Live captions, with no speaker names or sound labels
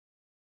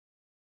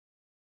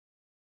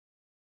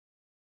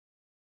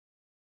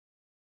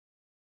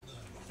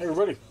Hey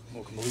everybody,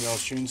 welcome to Leon's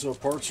Chainsaw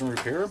Parts and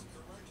Repair.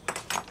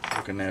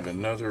 Looking at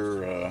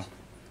another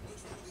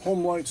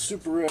Homelite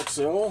Super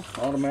XL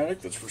automatic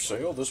that's for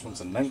sale. This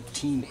one's a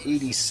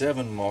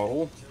 1987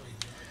 model.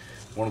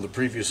 One of the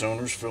previous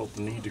owners felt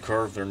the need to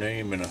carve their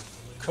name in a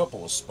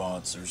couple of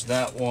spots. There's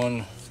that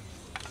one,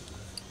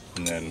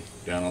 and then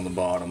down on the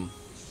bottom.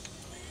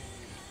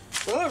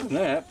 But other than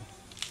that,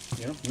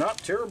 not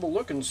terrible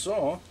looking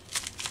saw.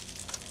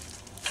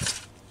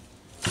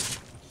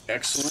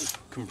 Excellent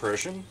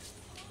compression.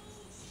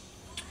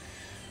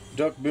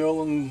 Duck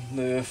bill and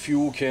the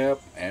fuel cap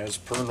as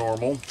per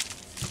normal.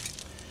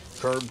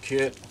 Carb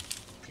kit,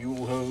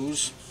 fuel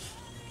hose.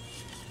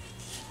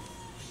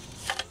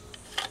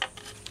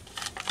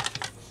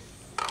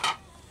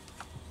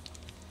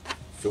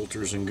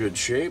 Filter's in good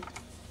shape.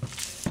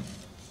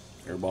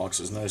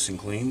 Airbox is nice and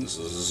clean. This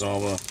is a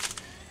Walbro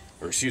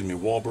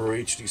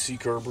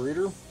HDC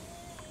carburetor.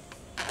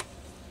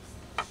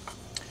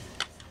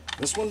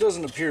 This one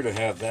doesn't appear to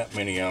have that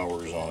many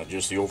hours on it,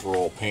 just the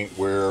overall paint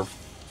wear,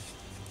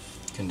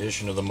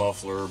 condition of the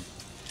muffler,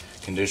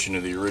 condition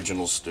of the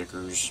original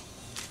stickers.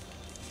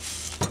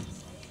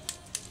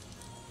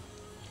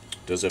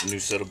 Does have a new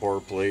set of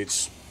bar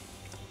plates.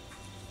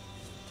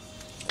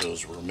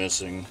 Those were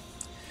missing.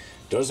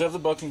 Does have the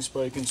bucking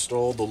spike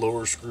installed. The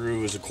lower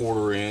screw is a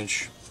 1/4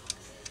 inch.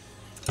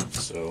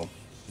 So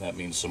that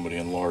means somebody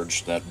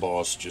enlarged that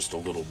boss just a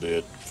little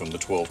bit from the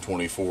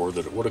 1224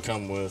 that it would have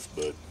come with,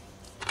 but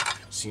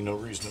see no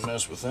reason to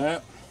mess with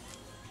that.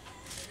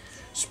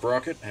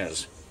 Sprocket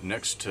has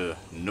next to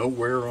no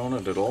wear on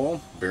it at all.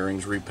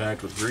 Bearings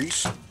repacked with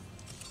grease.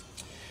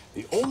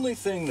 The only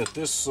thing that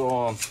this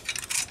saw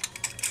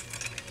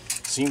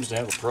seems to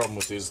have a problem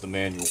with is the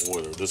manual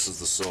oiler. This is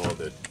the saw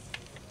that,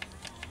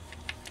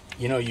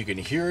 you can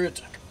hear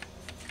it,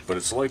 but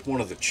it's like one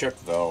of the check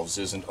valves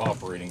isn't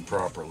operating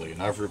properly,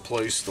 and I've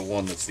replaced the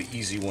one that's the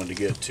easy one to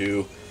get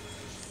to,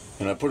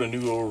 and I put a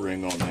new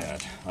O-ring on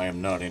that. I am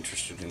not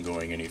interested in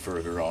going any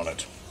further on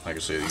it. Like I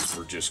say, these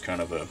were just kind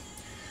of a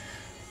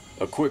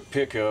quick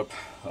pickup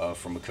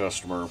from a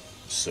customer,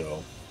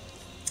 so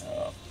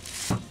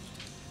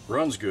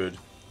runs good.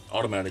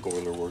 Automatic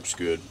oiler works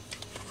good.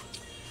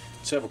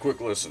 Let's have a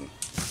quick listen.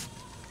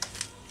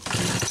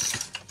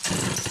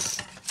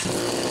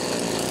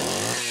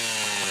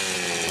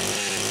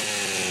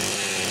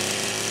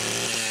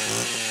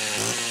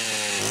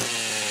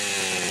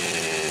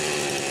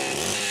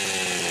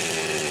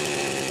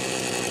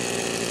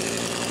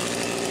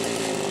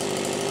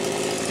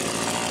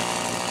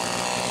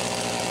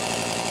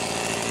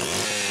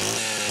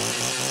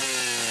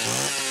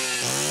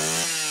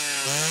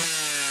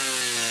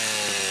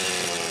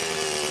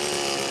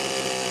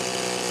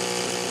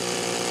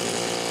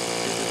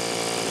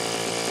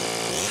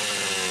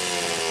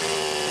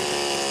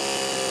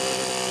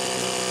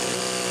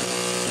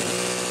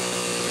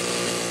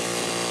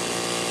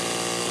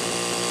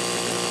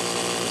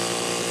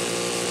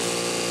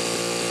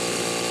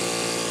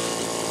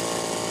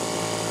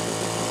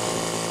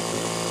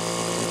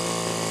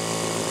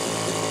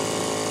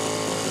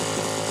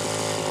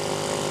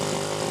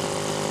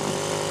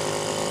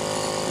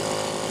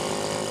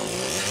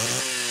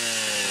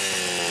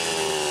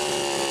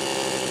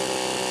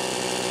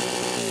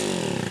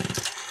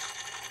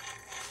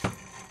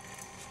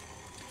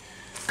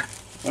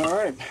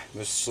 Alright,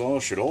 this saw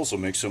should also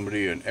make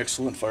somebody an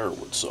excellent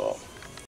firewood saw.